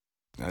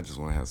I just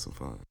want to have some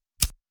fun.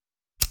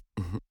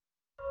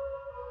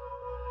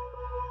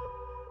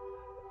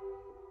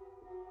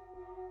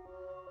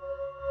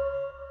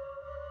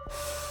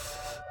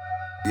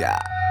 Yeah.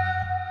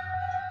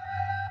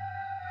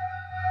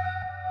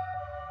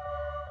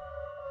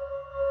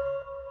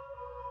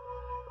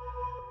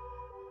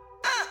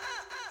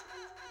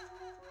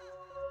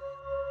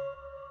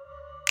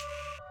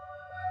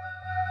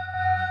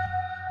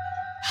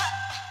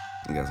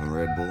 You got some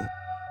Red Bull?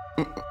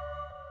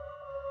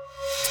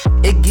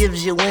 It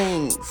gives you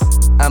wings.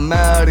 I'm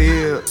out of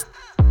here.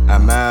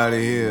 I'm out of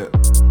here.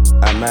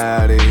 I'm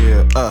out of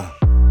here.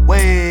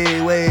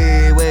 Way,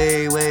 way,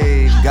 way,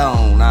 way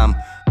gone. I'm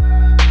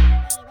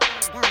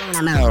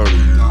out of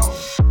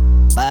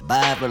here.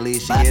 Bye,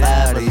 Felicia. Get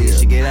out of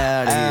here. Get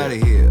out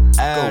of here.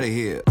 Out of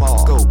here.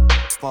 Go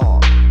far.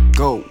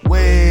 Go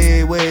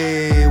way,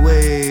 way,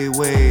 way,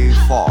 way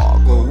far.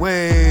 Go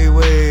way,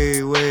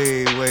 way,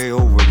 way, way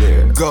over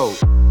there. Go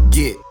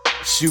get.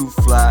 Shoot,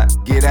 fly,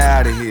 get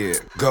out of here.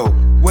 Go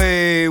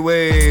way,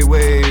 way,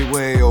 way,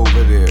 way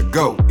over there.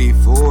 Go.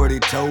 E40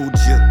 told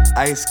ya,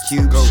 Ice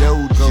Cube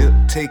showed ya.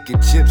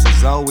 Taking chips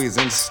is always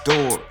in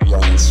store.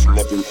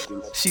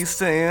 She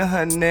saying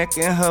her neck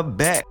and her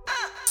back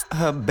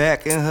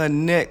and her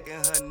neck.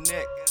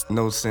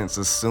 No sense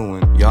of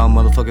suing. Y'all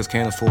motherfuckers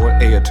can't afford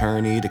a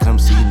attorney to come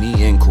see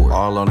me in court.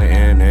 All on the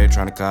internet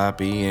trying to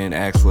copy and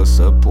ask for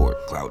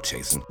support. Cloud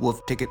chasing,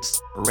 wolf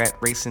tickets, rat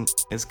racing.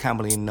 It's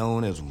commonly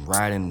known as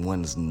riding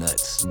one's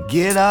nuts.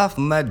 Get off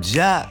my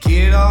job.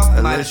 Get off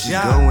my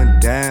job. You're going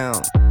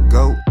down.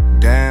 Go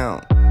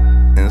down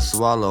and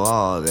swallow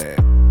all that.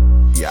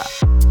 Yeah.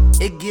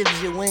 It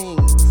gives you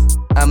wings.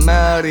 I'm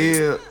out of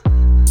here.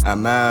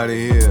 I'm out of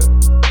here.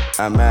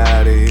 I'm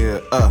out of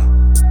here.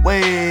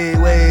 Way,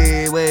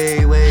 way,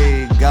 way,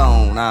 way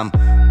gone. I'm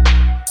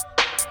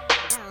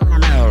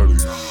out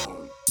of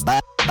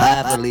here.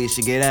 Bye,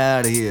 Felicia. Get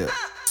out of here.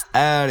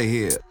 Out of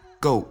here.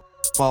 Go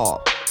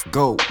far.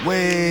 Go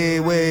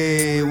way,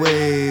 way,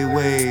 way,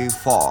 way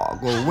far.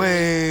 Go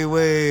way,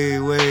 way,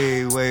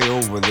 way, way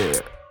over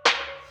there.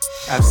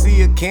 I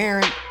see a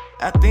Karen.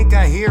 I think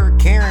I hear a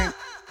Karen.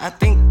 I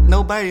think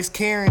nobody's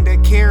caring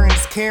that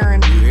Karen's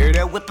caring. You hear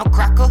that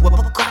whipper-cracker?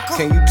 Whipper-cracker?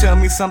 Can you tell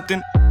me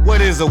something?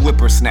 What is a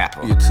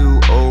whippersnapper? You're too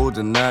old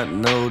to not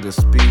know to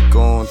speak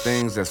on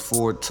things that's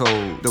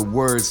foretold. The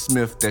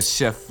wordsmith that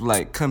chef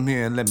like. Come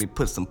here and let me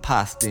put some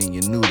pasta in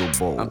your noodle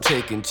bowl. I'm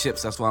taking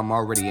chips, that's why I'm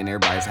already in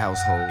everybody's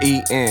household.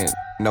 E-N,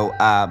 no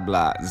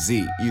I-block,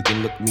 Z. You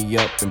can look me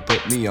up and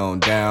put me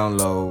on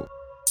download.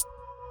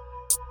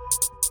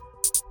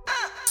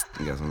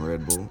 You got some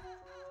Red Bull?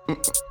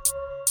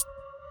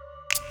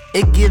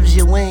 It gives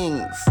you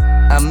wings.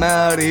 I'm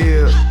out of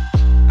here.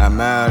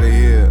 I'm out of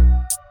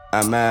here.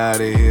 I'm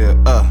out of here.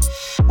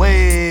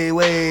 Way,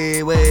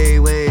 way, way,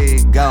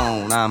 way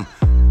gone. I'm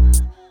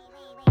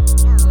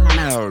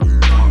out of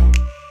here.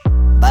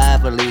 Bye,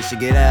 Felicia.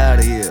 Get out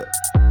of here.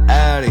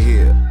 Out of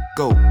here.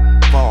 Go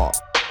far.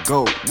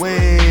 Go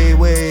way,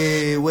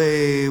 way,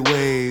 way,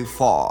 way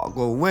far.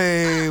 Go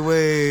way,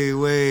 way,